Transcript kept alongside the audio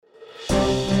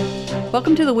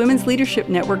Welcome to the Women's Leadership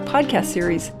Network podcast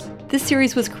series. This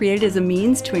series was created as a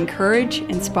means to encourage,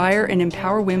 inspire, and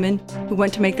empower women who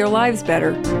want to make their lives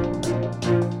better.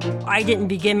 I didn't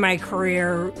begin my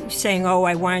career saying,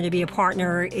 I wanted to be a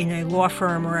partner in a law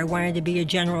firm or I wanted to be a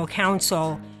general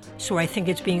counsel. So I think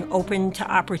it's being open to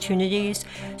opportunities.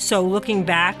 So looking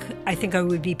back, I think I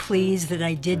would be pleased that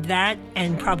I did that,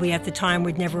 and probably at the time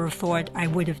would never have thought I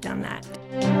would have done that.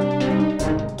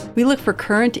 We look for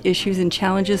current issues and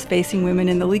challenges facing women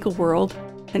in the legal world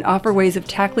and offer ways of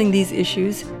tackling these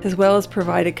issues, as well as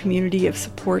provide a community of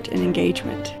support and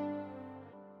engagement.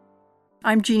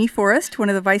 I'm Jeannie Forrest, one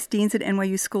of the Vice Deans at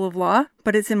NYU School of Law,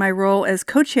 but it's in my role as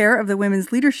co-chair of the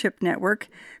Women's Leadership Network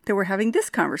that we're having this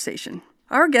conversation.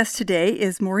 Our guest today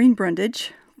is Maureen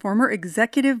Brundage, former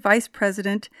Executive Vice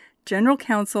President, General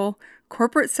Counsel,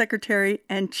 Corporate Secretary,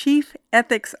 and Chief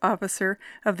Ethics Officer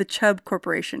of the Chubb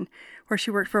Corporation, where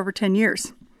she worked for over 10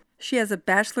 years. She has a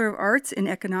Bachelor of Arts in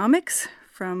Economics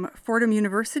from Fordham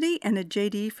University and a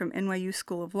JD from NYU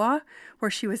School of Law,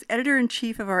 where she was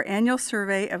editor-in-chief of our annual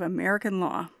survey of American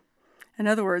law. In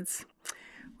other words,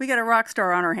 we got a rock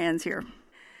star on our hands here.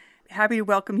 Happy to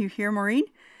welcome you here, Maureen.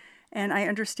 And I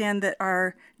understand that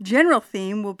our general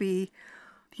theme will be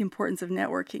the importance of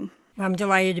networking. I'm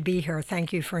delighted to be here.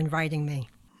 Thank you for inviting me.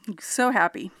 I'm so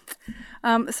happy.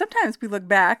 Sometimes we look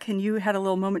back, and you had a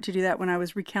little moment to do that when I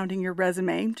was recounting your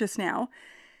resume just now,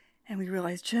 and we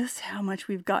realized just how much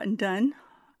we've gotten done.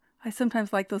 I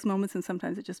sometimes like those moments, and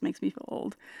sometimes it just makes me feel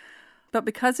old. But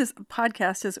because this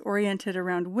podcast is oriented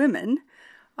around women,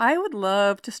 I would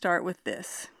love to start with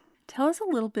this. Tell us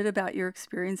a little bit about your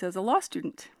experience as a law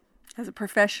student, as a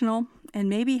professional, and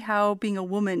maybe how being a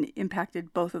woman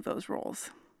impacted both of those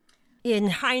roles. In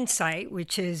hindsight,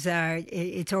 which is,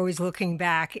 it's always looking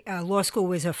back, law school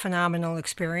was a phenomenal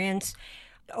experience.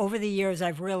 Over the years,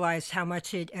 I've realized how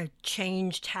much it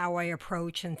changed how I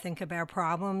approach and think about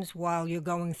problems. While you're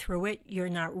going through it, you're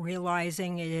not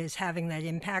realizing it is having that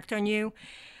impact on you.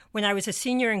 When I was a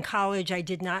senior in college, I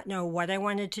did not know what I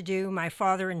wanted to do. My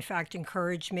father, in fact,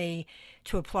 encouraged me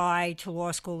to apply to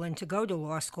law school and to go to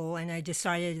law school, and I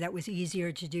decided that was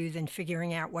easier to do than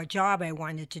figuring out what job I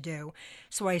wanted to do.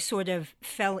 So I sort of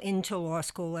fell into law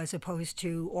school as opposed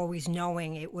to always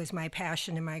knowing it was my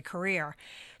passion and my career.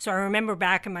 So I remember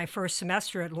back in my first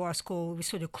semester at law school, we were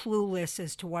sort of clueless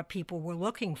as to what people were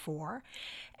looking for.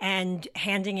 And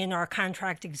handing in our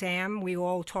contract exam, we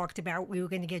all talked about we were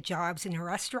going to get jobs in a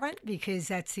restaurant because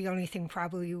that's the only thing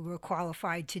probably we were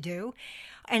qualified to do.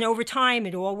 And over time,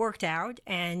 it all worked out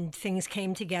and things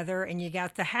came together and you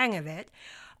got the hang of it.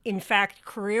 In fact,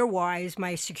 career-wise,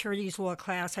 my securities law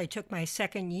class I took my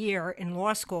second year in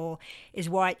law school is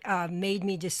what made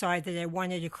me decide that I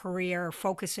wanted a career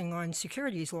focusing on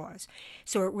securities laws.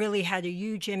 So it really had a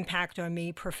huge impact on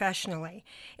me professionally.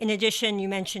 In addition, you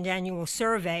mentioned annual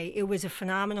survey. It was a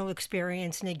phenomenal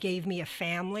experience, and it gave me a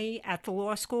family at the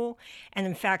law school. And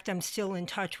in fact, I'm still in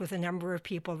touch with a number of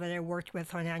people that I worked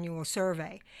with on annual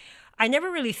survey. I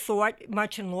never really thought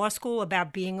much in law school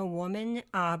about being a woman.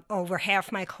 Over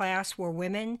half my class were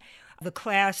women. The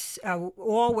class,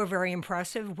 all were very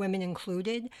impressive, women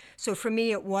included. So for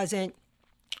me, it wasn't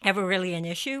ever really an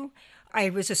issue. I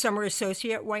was a summer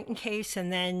associate at White & Case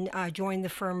and then joined the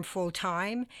firm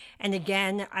full-time. And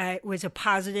again, it was a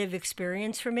positive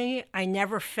experience for me. I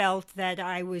never felt that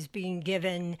I was being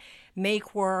given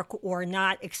make work or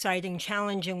not exciting,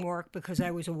 challenging work because I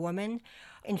was a woman.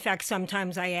 In fact,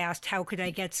 sometimes I asked how could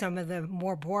I get some of the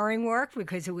more boring work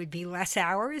because it would be less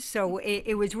hours. So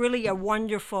it was really a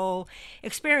wonderful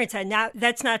experience. And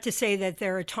that's not to say that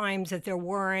there are times that there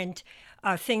weren't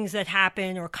things that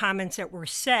happened or comments that were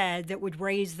said that would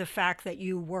raise the fact that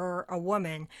you were a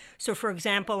woman. So, for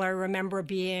example, I remember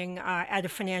being at a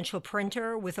financial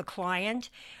printer with a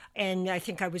client, and I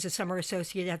think I was a summer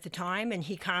associate at the time, and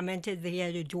he commented that he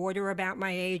had a daughter about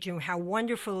my age and how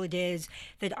wonderful it is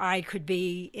that I could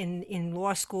be in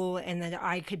law school and that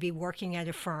I could be working at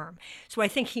a firm. So I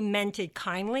think he meant it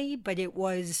kindly, but it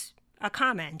was a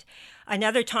comment.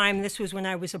 Another time, this was when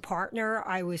I was a partner,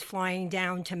 I was flying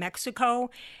down to Mexico,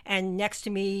 and next to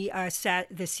me sat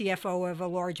the CFO of a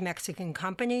large Mexican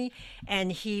company,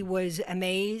 and he was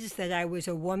amazed that I was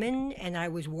a woman and I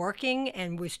was working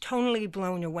and was totally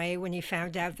blown away when he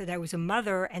found out that I was a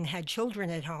mother and had children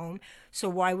at home. So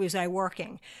why was I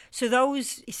working? So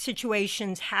those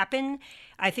situations happen.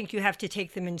 I think you have to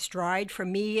take them in stride. For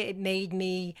me, it made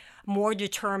me more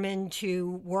determined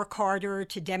to work harder,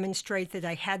 to demonstrate that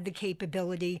I had the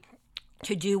capability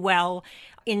to do well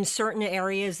in certain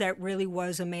areas that really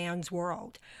was a man's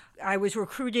world. I was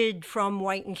recruited from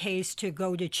White and Case to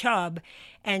go to Chubb,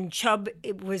 and Chubb,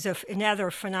 it was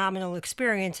another phenomenal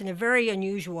experience in a very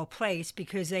unusual place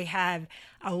because they have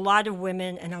a lot of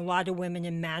women and a lot of women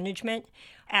in management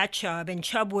at Chubb, and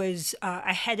Chubb was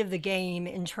ahead of the game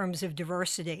in terms of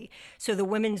diversity. So the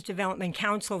Women's Development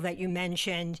Council that you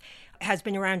mentioned has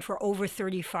been around for over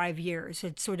 35 years.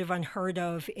 It's sort of unheard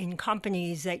of in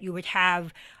companies that you would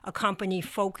have a company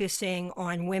focusing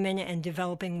on women and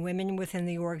developing women within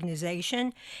the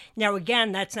organization. Now,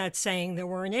 again, that's not saying there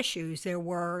weren't issues. There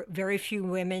were very few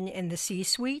women in the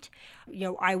C-suite.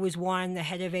 I was one, the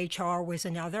head of HR was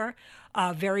another.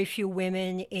 Very few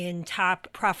women in top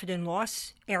profit and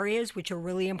loss areas, which are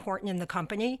really important in the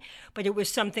company. But it was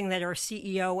something that our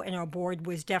CEO and our board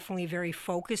was definitely very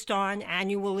focused on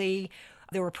annually.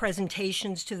 There were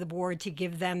presentations to the board to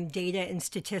give them data and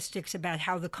statistics about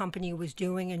how the company was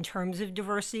doing in terms of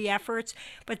diversity efforts.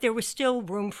 But there was still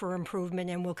room for improvement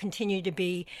and will continue to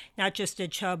be, not just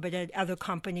at Chubb, but at other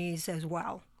companies as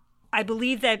well. I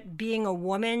believe that being a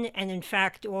woman and, in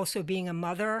fact, also being a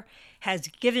mother has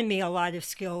given me a lot of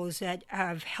skills that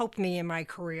have helped me in my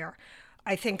career.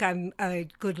 I think I'm a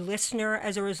good listener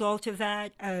as a result of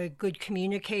that, a good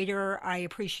communicator. I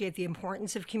appreciate the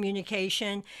importance of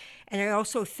communication. And I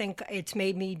also think it's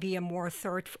made me be a more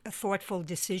thoughtful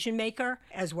decision maker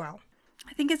as well.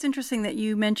 I think it's interesting that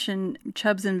you mentioned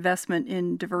Chubb's investment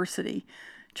in diversity.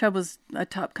 Chubb was a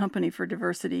top company for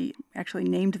diversity, actually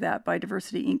named that by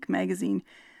Diversity Inc. magazine.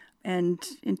 And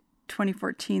in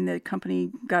 2014, the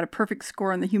company got a perfect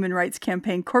score on the Human Rights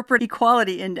Campaign Corporate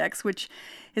Equality Index, which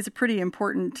is a pretty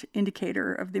important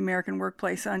indicator of the American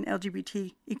workplace on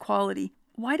LGBT equality.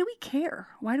 Why do we care?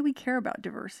 Why do we care about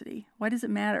diversity? Why does it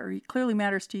matter? It clearly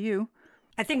matters to you.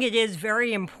 I think it is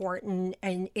very important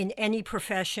in any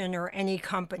profession or any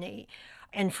company.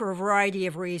 And for a variety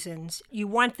of reasons. You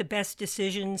want the best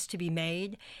decisions to be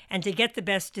made, and to get the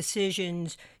best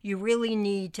decisions, you really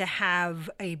need to have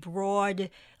a broad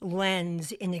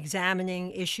lens in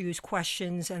examining issues,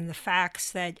 questions, and the facts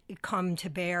that come to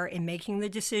bear in making the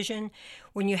decision.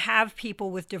 When you have people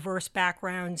with diverse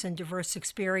backgrounds and diverse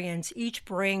experience, each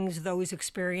brings those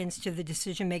experiences to the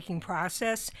decision-making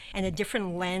process and a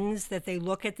different lens that they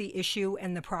look at the issue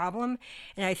and the problem.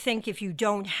 And I think if you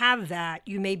don't have that,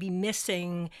 you may be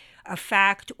missing a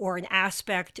fact or an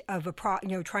aspect of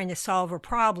trying to solve a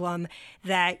problem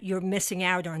that you're missing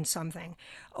out on something.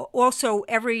 Also,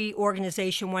 every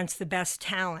organization wants the best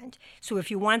talent. So if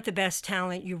you want the best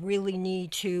talent, you really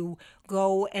need to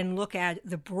go and look at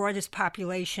the broadest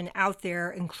population out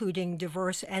there, including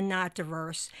diverse and not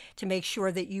diverse, to make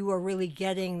sure that you are really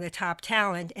getting the top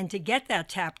talent. And to get that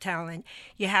top talent,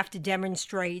 you have to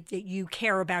demonstrate that you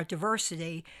care about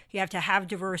diversity. You have to have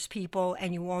diverse people,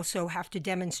 and you also have to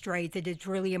demonstrate that it's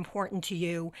really important to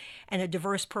you, and a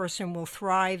diverse person will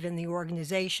thrive in the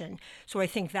organization. So I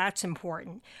think that's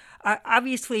important.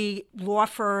 Obviously, law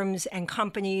firms and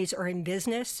companies are in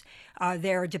business.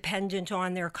 They're dependent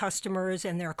on their customers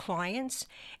and their clients.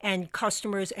 And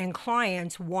customers and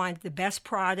clients want the best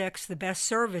products, the best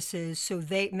services, so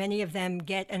many of them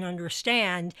get and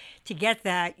understand to get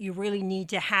that, you really need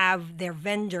to have their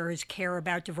vendors care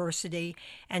about diversity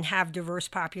and have diverse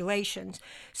populations.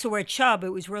 So at Chubb, it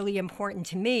was really important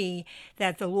to me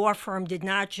that the law firm did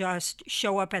not just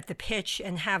show up at the pitch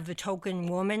and have the token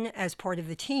woman as part of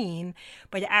the team,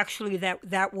 but actually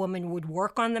that woman would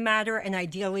work on the matter, and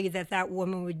ideally that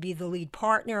woman would be the lead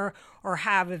partner or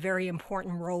have a very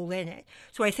important role in it.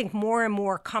 So I think more and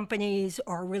more companies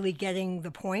are really getting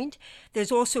the point.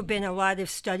 There's also been a lot of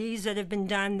studies that have been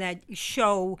done that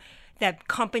show that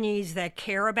companies that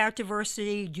care about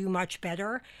diversity do much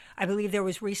better. I believe there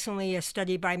was recently a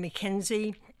study by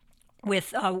McKinsey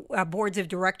with boards of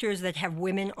directors that have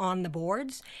women on the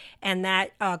boards, and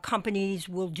that companies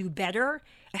will do better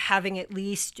having at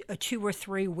least 2 or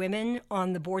 3 women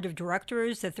on the board of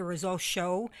directors, that the results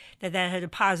show that had a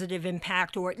positive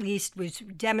impact, or at least was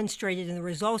demonstrated in the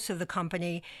results of the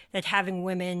company, that having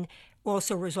women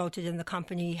also resulted in the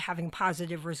company having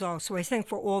positive results. So I think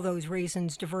for all those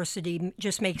reasons, diversity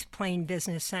just makes plain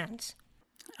business sense.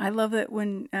 I love that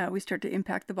when we start to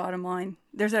impact the bottom line.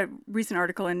 There's a recent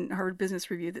article in Harvard Business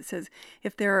Review that says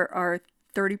if there are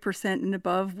 30% and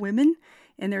above women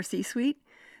in their C-suite,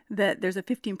 that there's a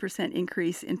 15%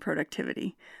 increase in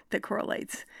productivity that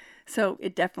correlates. So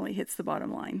it definitely hits the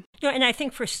bottom line. And I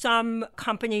think for some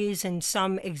companies and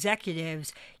some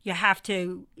executives, you have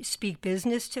to speak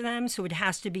business to them. So it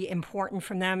has to be important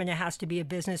from them and it has to be a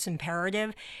business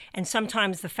imperative. And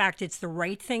sometimes the fact it's the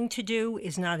right thing to do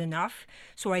is not enough.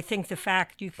 So I think the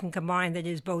fact you can combine that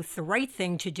is both the right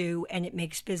thing to do and it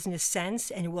makes business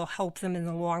sense and it will help them in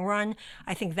the long run,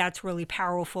 I think that's really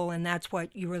powerful. And that's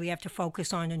what you really have to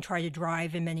focus on and try to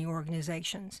drive in many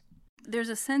organizations. There's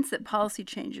a sense that policy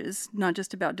changes, not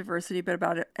just about diversity, but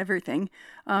about everything,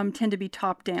 tend to be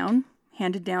top-down,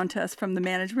 handed down to us from the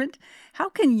management. How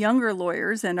can younger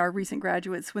lawyers and our recent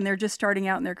graduates, when they're just starting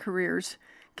out in their careers,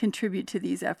 contribute to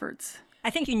these efforts?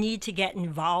 I think you need to get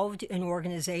involved in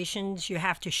organizations. You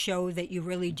have to show that you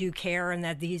really do care and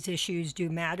that these issues do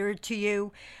matter to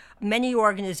you. Many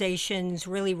organizations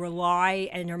really rely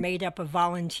and are made up of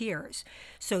volunteers.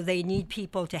 So they need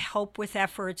people to help with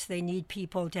efforts. They need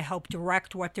people to help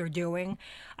direct what they're doing.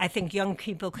 I think young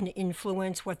people can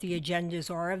influence what the agendas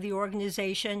are of the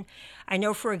organization. I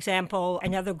know, for example,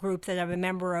 another group that I'm a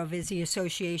member of is the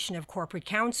Association of Corporate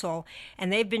Counsel,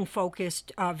 and they've been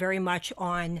focused very much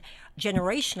on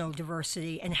generational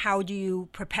diversity and how do you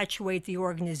perpetuate the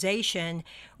organization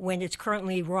when it's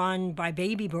currently run by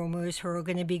baby boomers who are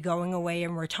going to be going away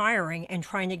and retiring, and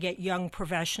trying to get young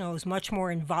professionals much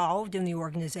more involved in the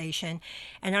organization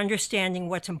and understanding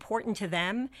what's important to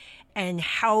them and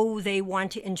how they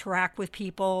want to interact with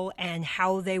people and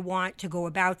how they want to go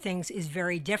about things is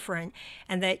very different,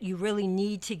 and that you really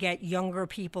need to get younger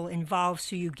people involved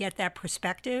so you get that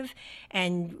perspective.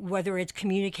 And whether it's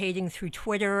communicating through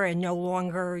Twitter and no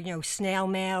longer, snail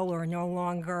mail, or no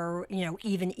longer,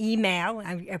 even email.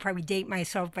 I probably date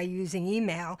myself by using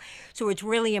email. So it's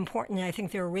really important. I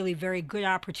think there are really very good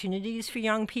opportunities for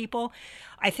young people.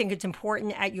 I think it's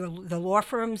important at the law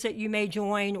firms that you may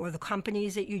join or the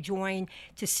companies that you join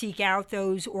to seek out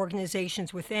those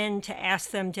organizations within, to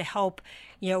ask them to help,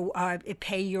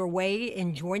 pay your way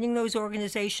in joining those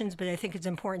organizations. But I think it's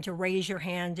important to raise your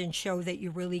hand and show that you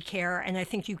really care. And I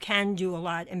think you can do a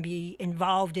lot and be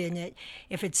involved in it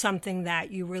if it's something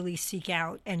that you really seek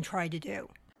out and try to do.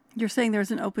 You're saying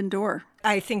there's an open door.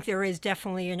 I think there is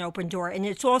definitely an open door. And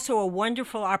it's also a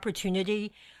wonderful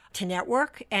opportunity to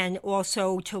network and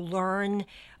also to learn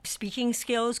speaking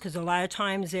skills, because a lot of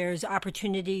times there's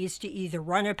opportunities to either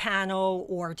run a panel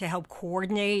or to help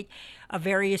coordinate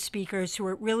various speakers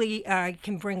who really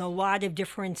can bring a lot of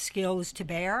different skills to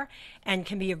bear and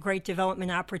can be a great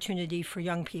development opportunity for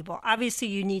young people. Obviously,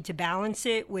 you need to balance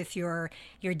it with your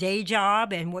day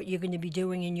job and what you're going to be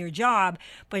doing in your job,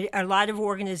 but a lot of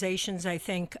organizations, I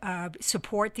think,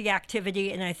 support the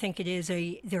activity, and I think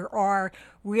there are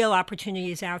real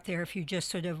opportunities out there if you just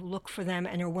sort of look for them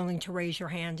and are willing to raise your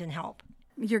hand and help.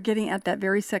 You're getting at that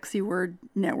very sexy word,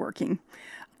 networking.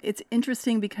 It's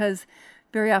interesting because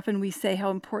very often we say how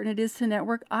important it is to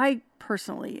network. I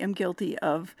personally am guilty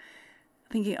of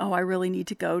thinking, I really need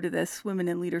to go to this Women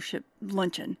in Leadership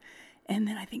luncheon. And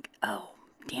then I think,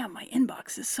 damn, my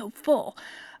inbox is so full.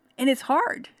 And it's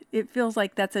hard. It feels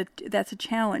like that's a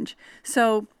challenge.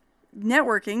 So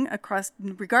networking across,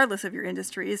 regardless of your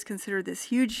industry, is considered this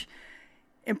huge,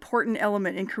 important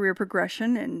element in career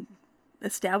progression and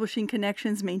establishing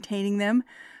connections, maintaining them.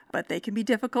 But they can be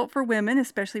difficult for women,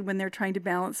 especially when they're trying to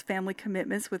balance family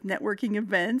commitments with networking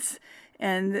events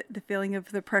and the feeling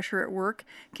of the pressure at work.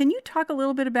 Can you talk a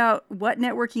little bit about what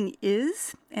networking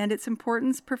is and its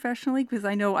importance professionally? Because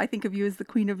I think of you as the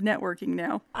queen of networking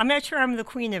now. I'm not sure I'm the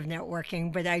queen of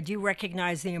networking, but I do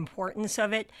recognize the importance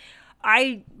of it.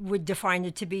 I would define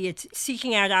it to be it's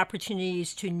seeking out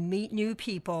opportunities to meet new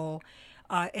people,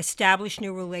 establish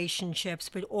new relationships,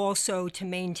 but also to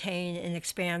maintain and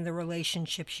expand the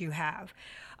relationships you have.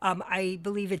 I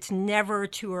believe it's never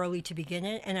too early to begin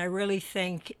it, and I really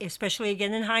think, especially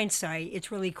again in hindsight,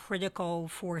 it's really critical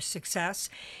for success.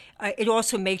 It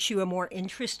also makes you a more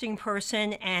interesting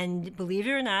person, and believe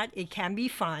it or not, it can be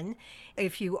fun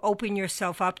if you open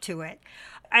yourself up to it.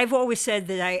 I've always said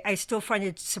that I still find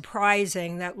it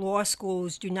surprising that law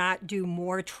schools do not do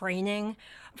more training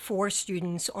for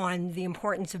students on the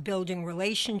importance of building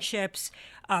relationships,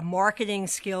 marketing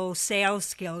skills, sales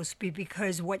skills,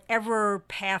 because whatever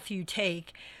path you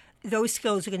take, those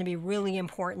skills are going to be really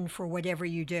important for whatever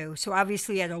you do. So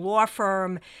obviously at a law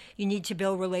firm, you need to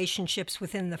build relationships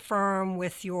within the firm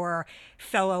with your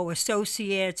fellow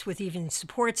associates, with even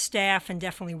support staff, and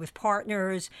definitely with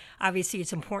partners. Obviously,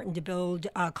 it's important to build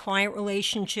client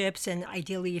relationships, and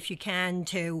ideally, if you can,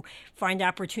 to find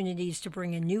opportunities to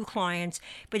bring in new clients.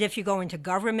 But if you go into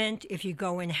government, if you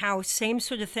go in-house, same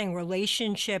sort of thing.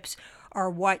 Relationships are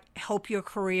what help your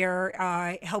career,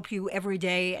 help you every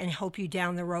day, and help you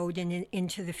down the road and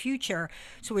into the future.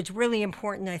 So it's really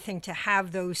important, I think, to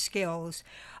have those skills.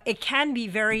 It can be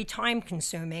very time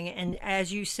consuming. And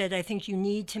as you said, I think you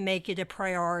need to make it a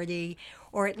priority,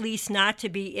 or at least not to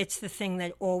be, it's the thing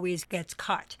that always gets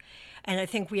cut. And I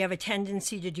think we have a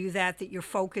tendency to do that you're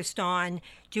focused on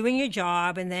doing your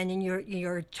job, and then in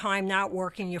your time not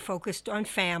working, you're focused on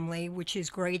family, which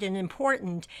is great and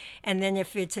important. And then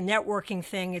if it's a networking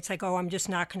thing, it's like, oh, I'm just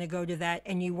not going to go to that.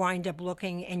 And you wind up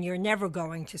looking and you're never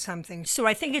going to something. So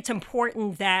I think it's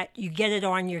important that you get it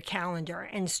on your calendar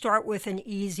and start with an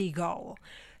easy goal.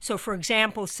 So for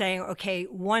example, saying, okay,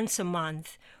 once a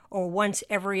month or once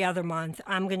every other month,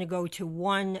 I'm going to go to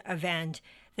one event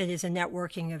that is a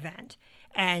networking event.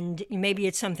 And maybe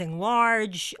it's something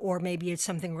large, or maybe it's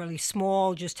something really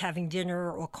small, just having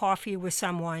dinner or coffee with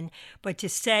someone, but to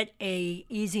set a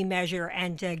easy measure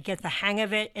and to get the hang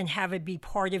of it and have it be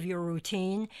part of your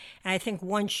routine. And I think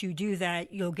once you do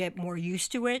that, you'll get more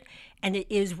used to it. And it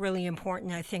is really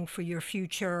important, I think, for your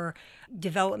future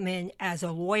development as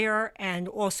a lawyer and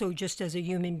also just as a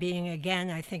human being. Again,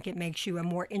 I think it makes you a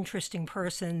more interesting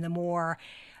person the more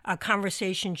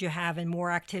conversations you have and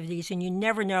more activities. And you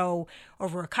never know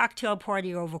over a cocktail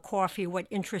party or over coffee what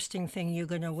interesting thing you're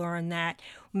going to learn that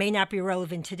may not be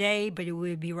relevant today, but it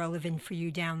would be relevant for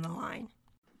you down the line.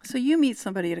 So you meet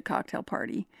somebody at a cocktail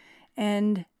party,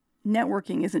 and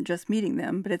networking isn't just meeting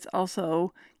them, but it's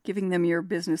also giving them your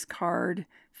business card,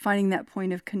 finding that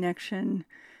point of connection,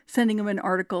 sending them an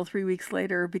article 3 weeks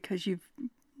later because you've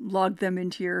logged them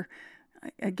into your,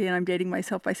 again, I'm dating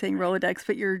myself by saying Rolodex,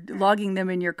 but you're logging them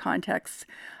in your contacts.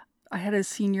 I had a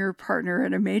senior partner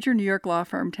at a major New York law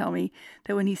firm tell me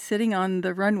that when he's sitting on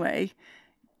the runway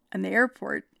in the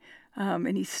airport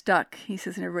and he's stuck, he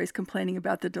says, and everybody's complaining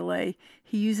about the delay,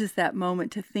 he uses that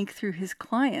moment to think through his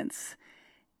clients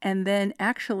and then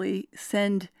actually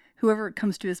send whoever it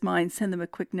comes to his mind, send them a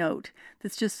quick note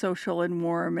that's just social and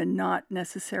warm and not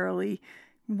necessarily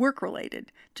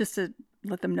work-related, just to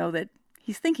let them know that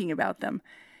he's thinking about them.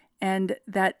 And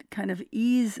that kind of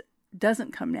ease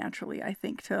doesn't come naturally, I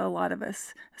think, to a lot of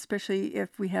us, especially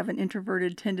if we have an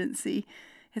introverted tendency.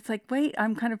 It's like, wait,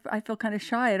 I feel kind of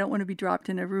shy. I don't want to be dropped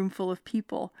in a room full of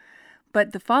people.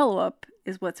 But the follow-up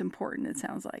is what's important, it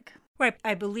sounds like. Right.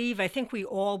 I think we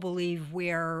all believe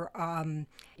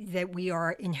that we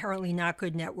are inherently not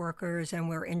good networkers and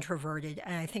we're introverted.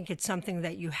 And I think it's something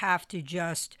that you have to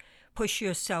just push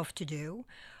yourself to do.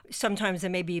 Sometimes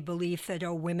there may be a belief that,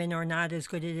 women are not as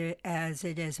good at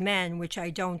it as men, which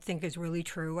I don't think is really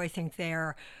true. I think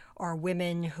there are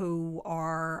women who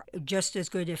are just as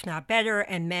good, if not better,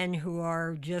 and men who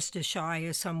are just as shy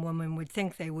as some women would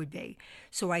think they would be.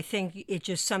 So I think it's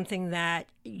just something that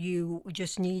you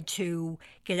just need to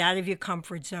get out of your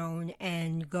comfort zone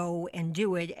and go and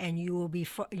do it, and you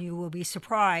will be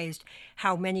surprised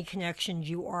how many connections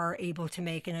you are able to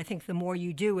make. And I think the more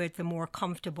you do it, the more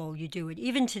comfortable you do it.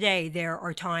 Even today, there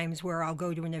are times where I'll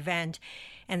go to an event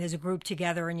and there's a group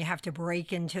together and you have to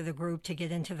break into the group to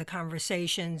get into the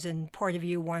conversations, and part of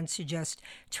you wants to just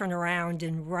turn around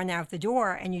and run out the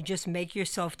door, and you just make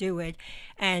yourself do it,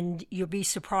 and you'll be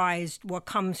surprised what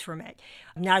comes from it.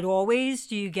 Not always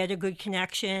do you get a good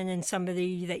connection and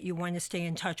somebody that you want to stay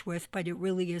in touch with, but it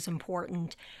really is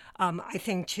important, I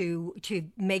think, to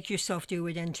make yourself do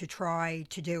it and to try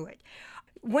to do it.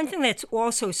 One thing that's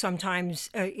also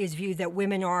sometimes is viewed that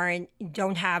women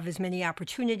don't have as many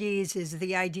opportunities is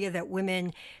the idea that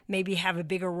women maybe have a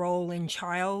bigger role in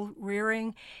child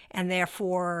rearing, and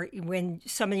therefore when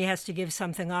somebody has to give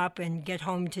something up and get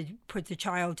home to put the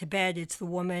child to bed, it's the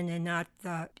woman and not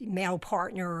the male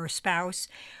partner or spouse,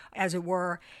 as it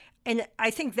were. And I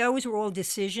think those are all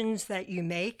decisions that you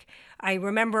make. I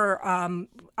remember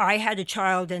I had a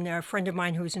child, and a friend of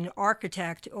mine who's an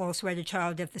architect also had a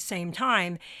child at the same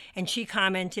time, and she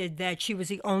commented that she was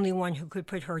the only one who could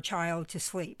put her child to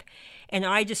sleep. And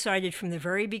I decided from the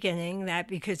very beginning that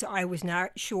because I was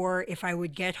not sure if I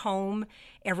would get home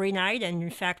every night, and in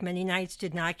fact many nights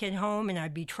did not get home and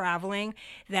I'd be traveling,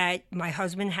 that my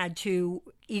husband had to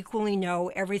equally know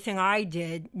everything I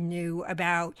knew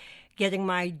about getting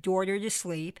my daughter to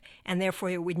sleep, and therefore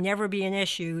it would never be an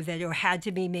issue that it had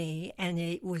to be me, and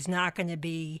it was not going to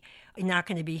be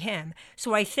him.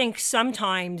 So I think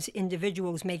sometimes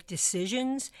individuals make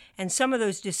decisions, and some of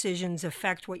those decisions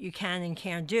affect what you can and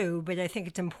can't do, but I think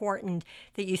it's important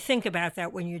that you think about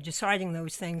that when you're deciding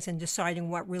those things and deciding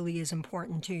what really is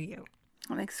important to you.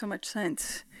 That makes so much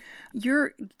sense.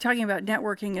 You're talking about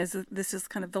networking as this is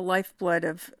kind of the lifeblood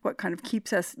of what kind of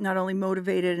keeps us not only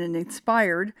motivated and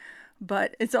inspired,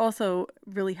 but it's also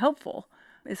really helpful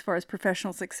as far as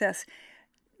professional success.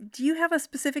 Do you have a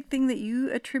specific thing that you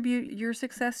attribute your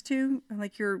success to?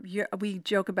 Like we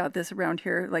joke about this around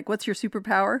here. Like, what's your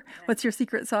superpower? What's your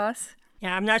secret sauce?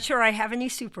 Yeah, I'm not sure I have any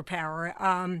superpower.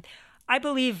 I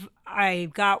believe I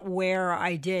got where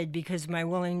I did because of my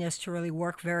willingness to really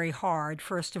work very hard,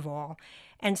 first of all.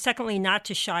 And secondly, not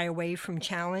to shy away from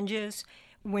challenges.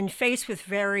 When faced with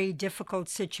very difficult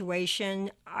situation,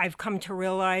 I've come to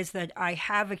realize that I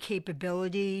have a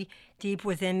capability deep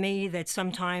within me that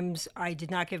sometimes I did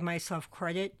not give myself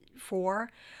credit for.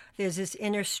 There's this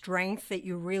inner strength that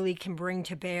you really can bring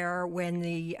to bear when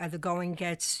the going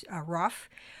gets rough.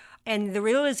 And the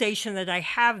realization that I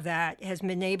have that has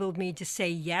enabled me to say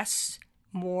yes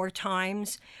more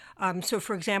times. So,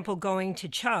 for example, going to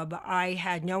Chubb, I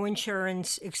had no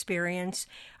insurance experience.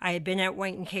 I had been at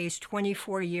White & Case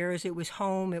 24 years. It was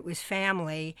home. It was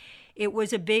family. It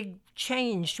was a big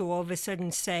change to all of a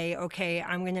sudden say, okay,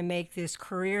 I'm going to make this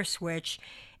career switch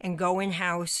and go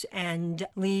in-house and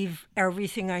leave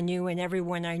everything I knew and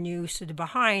everyone I knew sort of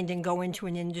behind and go into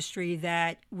an industry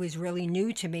that was really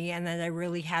new to me and that I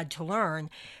really had to learn.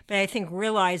 But I think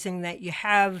realizing that you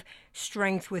have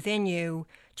strength within you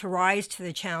to rise to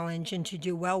the challenge and to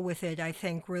do well with it, I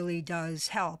think really does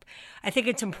help. I think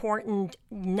it's important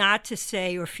not to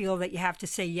say or feel that you have to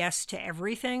say yes to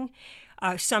everything.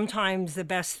 Sometimes the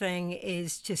best thing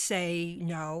is to say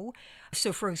no.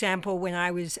 So, for example, when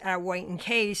I was at White &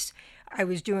 Case, I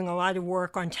was doing a lot of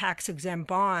work on tax-exempt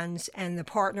bonds, and the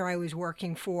partner I was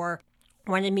working for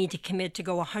wanted me to commit to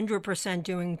go 100%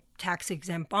 doing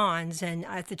tax-exempt bonds. And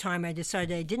at the time, I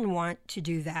decided I didn't want to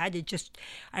do that.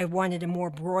 I wanted a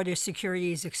more broader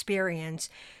securities experience.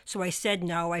 So I said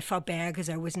no. I felt bad because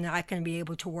I was not going to be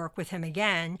able to work with him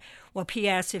again. Well,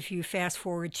 P.S., if you fast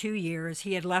forward 2 years,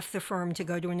 he had left the firm to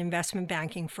go to an investment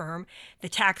banking firm. The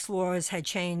tax laws had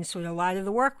changed, so a lot of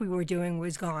the work we were doing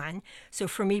was gone. So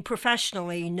for me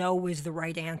professionally, no was the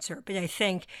right answer. But I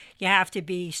think you have to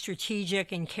be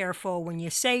strategic and careful when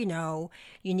you say no.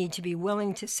 You need to be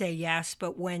willing to say yes,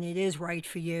 but when it is right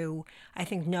for you, I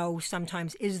think no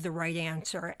sometimes is the right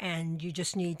answer, and you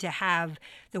just need to have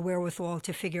the wherewithal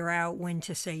to figure out when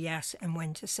to say yes and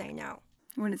when to say no.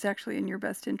 When it's actually in your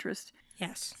best interest.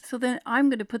 Yes. So then I'm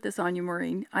going to put this on you,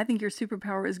 Maureen. I think your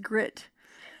superpower is grit.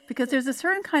 Because there's a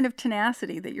certain kind of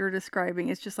tenacity that you're describing.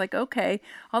 It's just like, okay,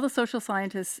 all the social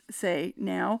scientists say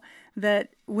now that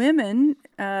women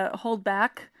hold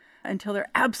back until they're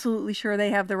absolutely sure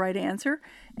they have the right answer.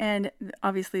 And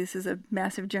obviously this is a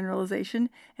massive generalization.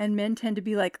 And men tend to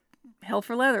be like, hell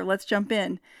for leather, let's jump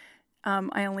in.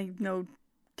 I only know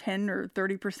 10 or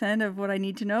 30% of what I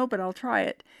need to know, but I'll try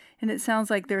it. And it sounds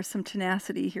like there's some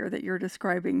tenacity here that you're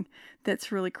describing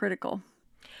that's really critical.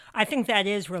 I think that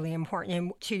is really important.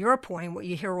 And to your point, what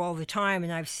you hear all the time,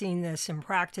 and I've seen this in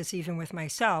practice even with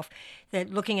myself,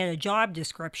 that looking at a job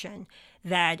description,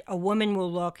 that a woman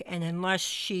will look, and unless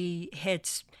she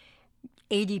hits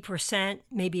 80%,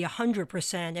 maybe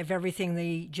 100% of everything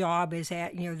the job is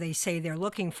at, they say they're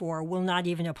looking for, will not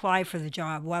even apply for the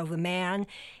job. While the man,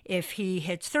 if he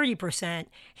hits 30%,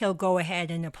 he'll go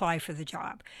ahead and apply for the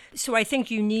job. So I think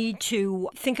you need to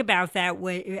think about that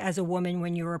as a woman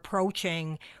when you're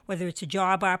approaching, whether it's a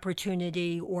job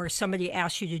opportunity or somebody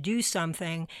asks you to do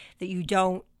something, that you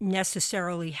don't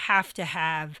necessarily have to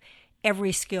have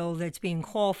every skill that's being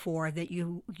called for, that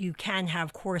you can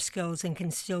have core skills and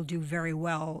can still do very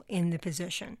well in the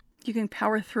position. You can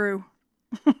power through,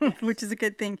 which is a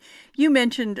good thing. You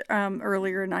mentioned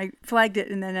earlier, and I flagged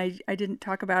it, and then I didn't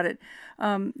talk about it.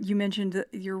 You mentioned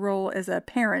your role as a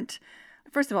parent.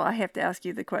 First of all, I have to ask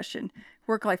you the question,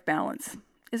 work-life balance.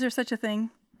 Is there such a thing?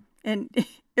 And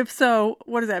if so,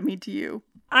 what does that mean to you?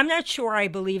 I'm not sure I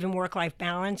believe in work-life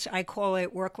balance. I call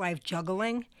it work-life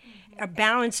juggling. A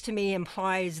balance to me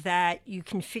implies that you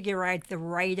can figure out the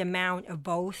right amount of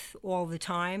both all the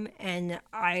time, and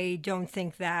I don't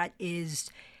think that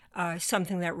is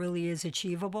something that really is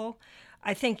achievable.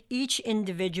 I think each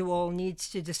individual needs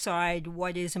to decide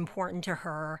what is important to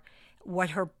her,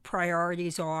 what her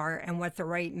priorities are, and what the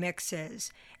right mix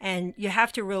is. And you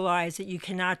have to realize that you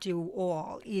cannot do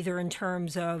all, either in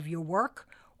terms of your work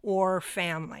or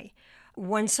family.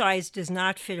 One size does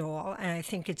not fit all, and I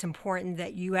think it's important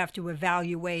that you have to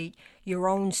evaluate your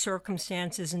own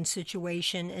circumstances and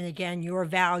situation, and again, your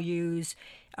values,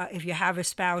 if you have a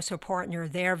spouse or partner,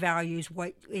 their values,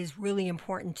 what is really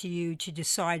important to you to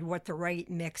decide what the right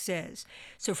mix is.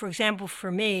 So, for example,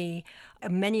 for me,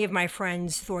 many of my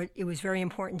friends thought it was very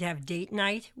important to have date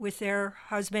night with their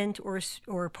husband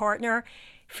or partner.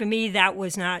 For me, that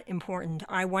was not important.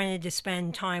 I wanted to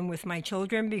spend time with my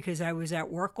children because I was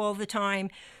at work all the time.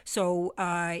 So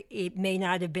it may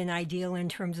not have been ideal in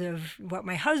terms of what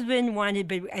my husband wanted,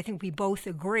 but I think we both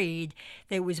agreed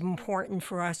that it was important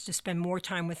for us to spend more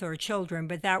time with our children.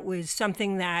 But that was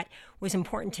something that was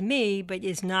important to me, but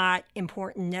is not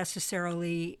important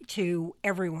necessarily to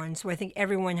everyone. So I think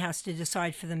everyone has to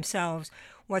decide for themselves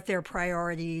what their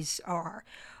priorities are.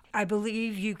 I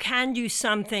believe you can do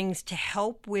some things to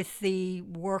help with the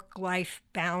work-life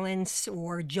balance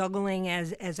or juggling,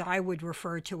 as I would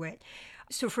refer to it.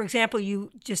 So, for example,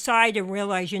 you decide and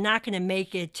realize you're not going to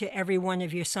make it to every one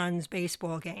of your son's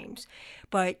baseball games,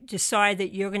 but decide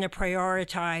that you're going to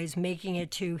prioritize making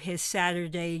it to his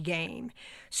Saturday game.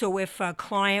 So if a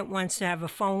client wants to have a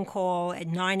phone call at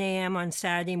 9 a.m. on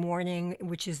Saturday morning,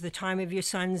 which is the time of your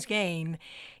son's game,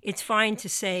 it's fine to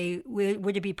say,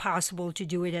 would it be possible to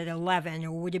do it at 11,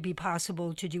 or would it be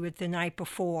possible to do it the night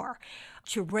before?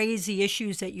 To raise the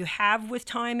issues that you have with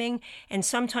timing, and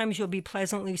sometimes you'll be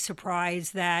pleasantly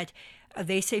surprised that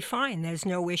they say, fine, there's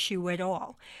no issue at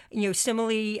all.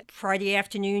 Similarly, Friday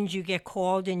afternoons, you get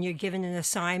called and you're given an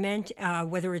assignment,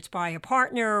 whether it's by a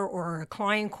partner or a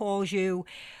client calls you,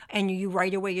 and you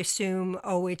right away assume,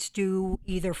 it's due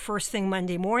either first thing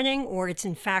Monday morning or it's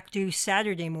in fact due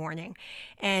Saturday morning,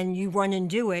 and you run and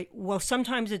do it. Well,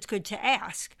 sometimes it's good to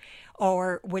ask.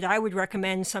 Or what I would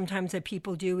recommend sometimes that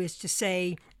people do is to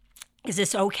say, is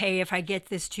this okay if I get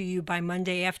this to you by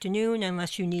Monday afternoon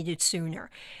unless you need it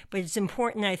sooner? But it's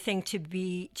important, I think,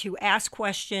 to ask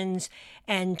questions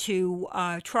and to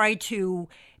try to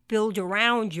build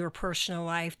around your personal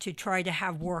life, to try to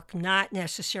have work not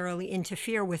necessarily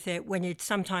interfere with it when it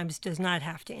sometimes does not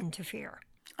have to interfere.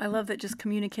 I love that just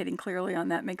communicating clearly on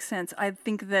that makes sense. I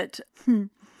think that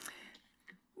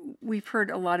we've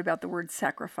heard a lot about the word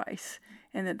sacrifice,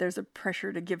 and that there's a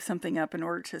pressure to give something up in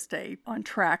order to stay on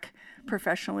track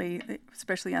professionally,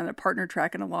 especially on a partner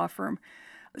track in a law firm.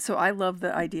 So I love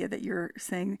the idea that you're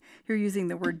saying, you're using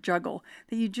the word juggle,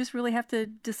 that you just really have to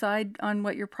decide on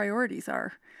what your priorities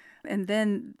are. And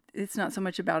then it's not so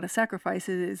much about a sacrifice,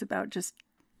 it is about just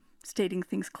stating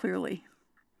things clearly.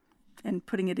 And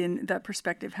putting it in that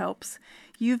perspective helps.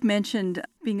 You've mentioned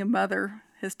being a mother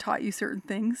has taught you certain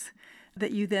things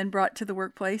that you then brought to the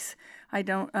workplace.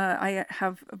 I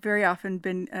have very often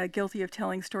been guilty of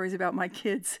telling stories about my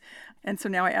kids, and so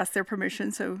now I ask their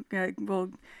permission. So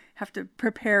we'll have to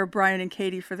prepare Brian and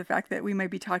Katie for the fact that we might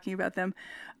be talking about them.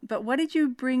 But what did you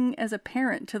bring as a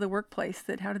parent to the workplace?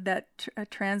 How did that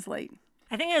translate?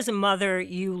 I think as a mother,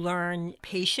 you learn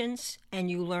patience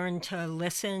and you learn to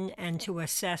listen and to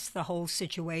assess the whole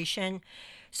situation.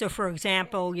 So, for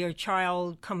example, your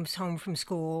child comes home from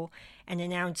school and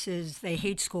announces they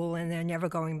hate school and they're never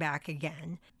going back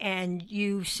again. And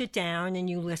you sit down and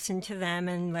you listen to them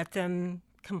and let them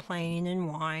complain and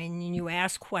whine, and you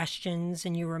ask questions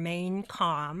and you remain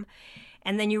calm.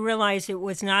 And then you realize it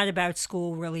was not about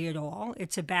school really at all.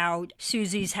 It's about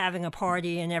Susie's having a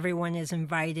party and everyone is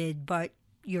invited but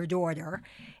your daughter,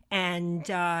 and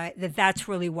that's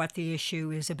really what the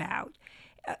issue is about.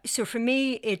 So for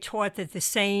me, it taught that the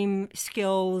same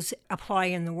skills apply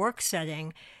in the work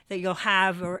setting, that you'll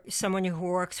have someone who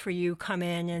works for you come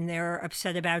in and they're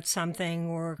upset about something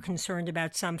or concerned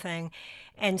about something.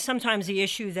 And sometimes the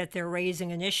issue that they're raising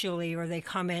initially, or they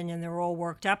come in and they're all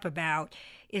worked up about,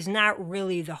 is not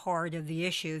really the heart of the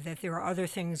issue, that there are other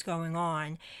things going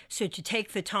on. So to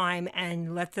take the time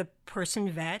and let the person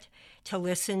vet, to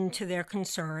listen to their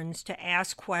concerns, to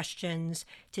ask questions,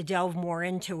 to delve more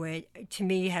into it, to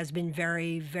me has been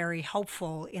very, very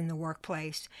helpful in the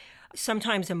workplace.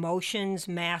 Sometimes emotions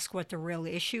mask what the real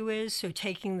issue is, so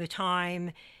taking the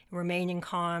time, remaining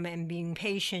calm, and being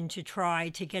patient to try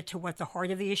to get to what the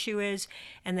heart of the issue is,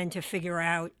 and then to figure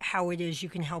out how it is you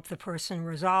can help the person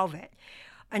resolve it.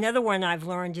 Another one I've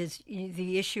learned is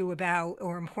the issue about,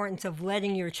 or importance of,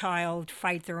 letting your child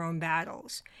fight their own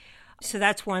battles. So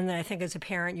that's one that I think as a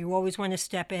parent, you always want to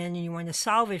step in and you want to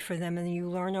solve it for them. And you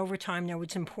learn over time, now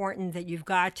it's important that you've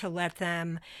got to let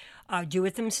them do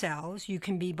it themselves. You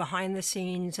can be behind the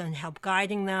scenes and help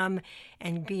guiding them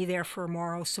and be there for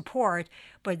moral support,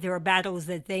 but there are battles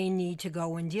that they need to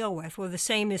go and deal with. Well, the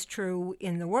same is true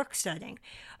in the work setting.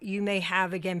 You may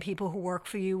have, again, people who work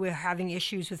for you who are having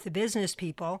issues with the business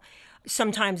people.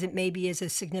 Sometimes it maybe is a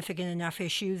significant enough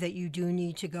issue that you do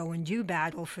need to go and do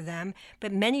battle for them.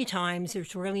 But many times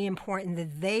it's really important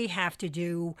that they have to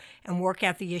do and work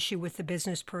out the issue with the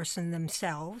business person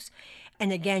themselves.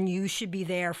 And again, you should be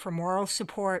there for moral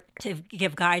support, to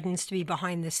give guidance, to be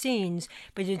behind the scenes,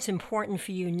 but it's important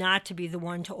for you not to be the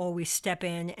one to always step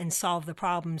in and solve the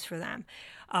problems for them.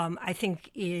 I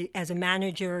think as a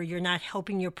manager, you're not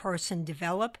helping your person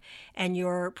develop, and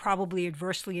you're probably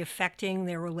adversely affecting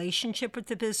their relationship with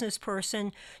the business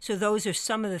person. So those are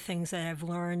some of the things that I've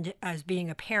learned as being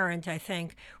a parent, I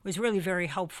think, was really very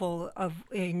helpful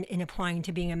in applying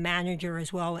to being a manager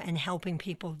as well and helping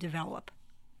people develop.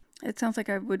 It sounds like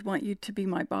I would want you to be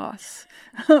my boss.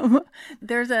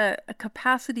 There's a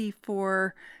capacity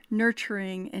for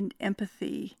nurturing and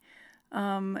empathy.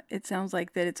 It sounds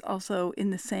like that it's also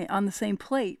on the same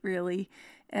plate, really,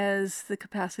 as the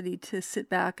capacity to sit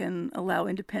back and allow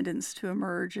independence to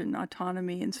emerge and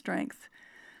autonomy and strength,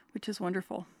 which is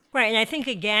wonderful. Right, and I think,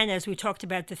 again, as we talked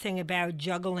about the thing about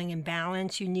juggling and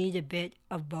balance, you need a bit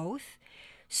of both.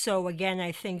 So again,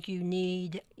 I think you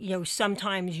need,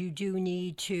 sometimes you do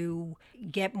need to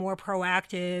get more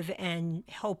proactive and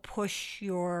help push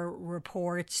your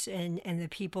reports and the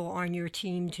people on your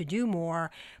team to do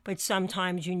more. But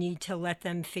sometimes you need to let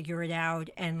them figure it out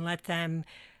and let them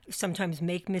sometimes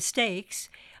make mistakes,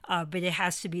 but it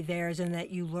has to be theirs and that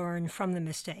you learn from the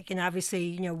mistake. And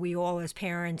obviously, we all as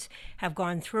parents have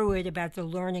gone through it about the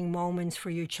learning moments for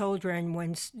your children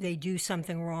when they do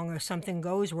something wrong or something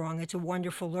goes wrong. It's a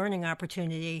wonderful learning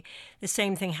opportunity. The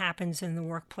same thing happens in the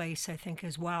workplace, I think,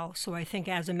 as well. So I think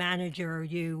as a manager,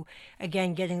 you,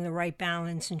 again, getting the right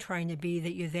balance and trying to be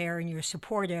that you're there and you're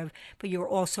supportive, but you're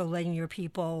also letting your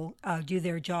people do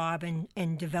their job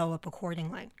and develop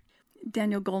accordingly.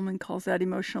 Daniel Goleman calls that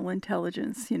emotional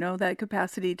intelligence, that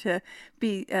capacity to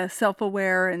be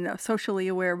self-aware and socially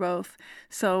aware both.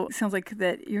 So it sounds like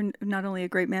that you're not only a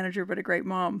great manager, but a great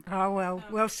mom. Oh, well,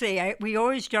 we'll see. We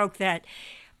always joke that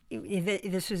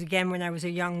this was, again, when I was a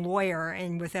young lawyer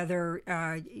and with other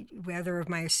of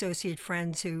my associate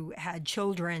friends who had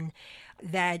children,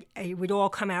 that it would all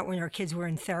come out when our kids were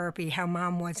in therapy, how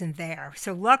mom wasn't there.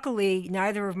 So luckily,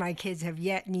 neither of my kids have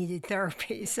yet needed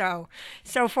therapy. So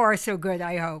far, so good,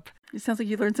 I hope. It sounds like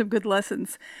you learned some good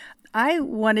lessons. I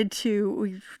wanted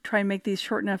to try and make these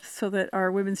short enough so that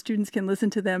our women students can listen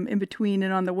to them in between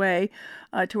and on the way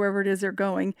to wherever it is they're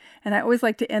going. And I always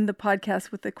like to end the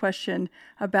podcast with a question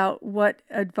about what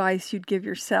advice you'd give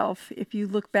yourself if you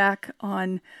look back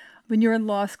on when you were in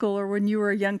law school or when you were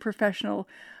a young professional.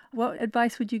 What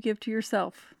advice would you give to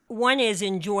yourself? One is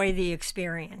enjoy the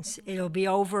experience. It'll be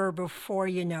over before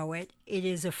you know it. It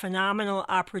is a phenomenal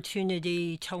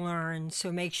opportunity to learn,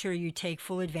 so make sure you take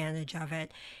full advantage of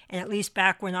it. And at least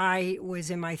back when I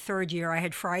was in my third year, I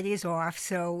had Fridays off,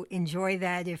 so enjoy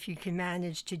that if you can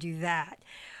manage to do that.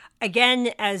 Again,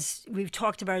 as we've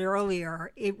talked about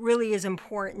earlier, it really is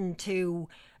important to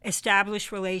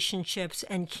establish relationships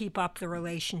and keep up the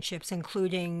relationships,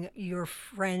 including your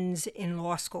friends in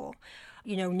law school.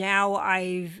 Now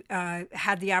I've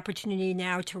had the opportunity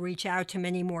now to reach out to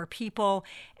many more people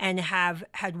and have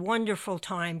had wonderful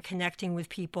time connecting with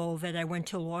people that I went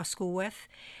to law school with.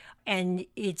 And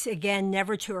it's, again,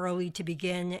 never too early to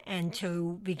begin and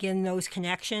to begin those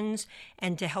connections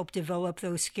and to help develop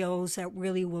those skills that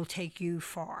really will take you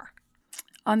far.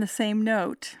 On the same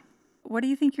note, what do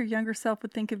you think your younger self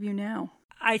would think of you now?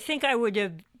 I think I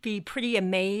would be pretty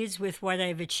amazed with what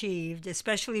I've achieved,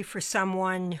 especially for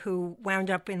someone who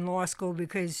wound up in law school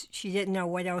because she didn't know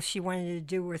what else she wanted to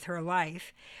do with her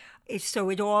life. So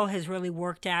it all has really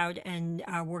worked out and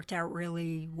worked out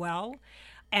really well.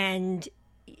 And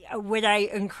what I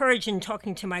encourage in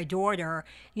talking to my daughter,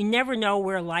 you never know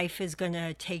where life is going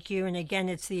to take you. And again,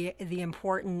 it's the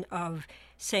importance of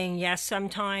saying yes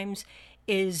sometimes.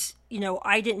 Is,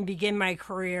 I didn't begin my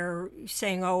career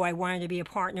saying, I wanted to be a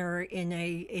partner in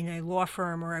a law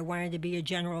firm or I wanted to be a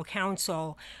general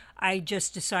counsel. I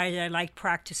just decided I liked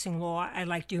practicing law. I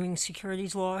liked doing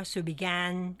securities law, so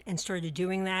began and started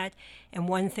doing that. And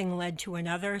one thing led to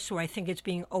another. So I think it's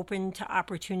being open to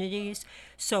opportunities.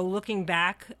 So looking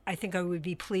back, I think I would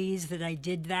be pleased that I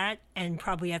did that, and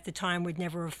probably at the time would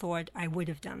never have thought I would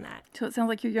have done that. So it sounds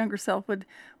like your younger self would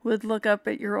look up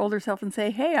at your older self and say,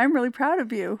 hey, I'm really proud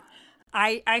of you.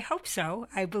 I hope so.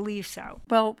 I believe so.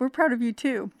 Well, we're proud of you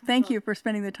too. Thank you for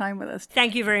spending the time with us.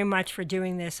 Thank you very much for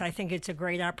doing this. I think it's a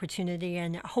great opportunity,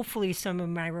 and hopefully some of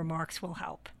my remarks will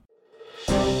help.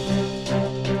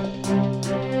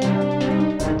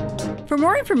 For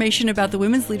more information about the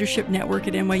Women's Leadership Network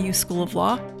at NYU School of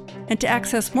Law, and to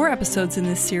access more episodes in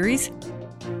this series,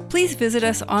 please visit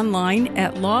us online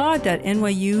at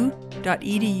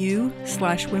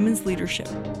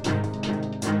law.nyu.edu/womensleadership.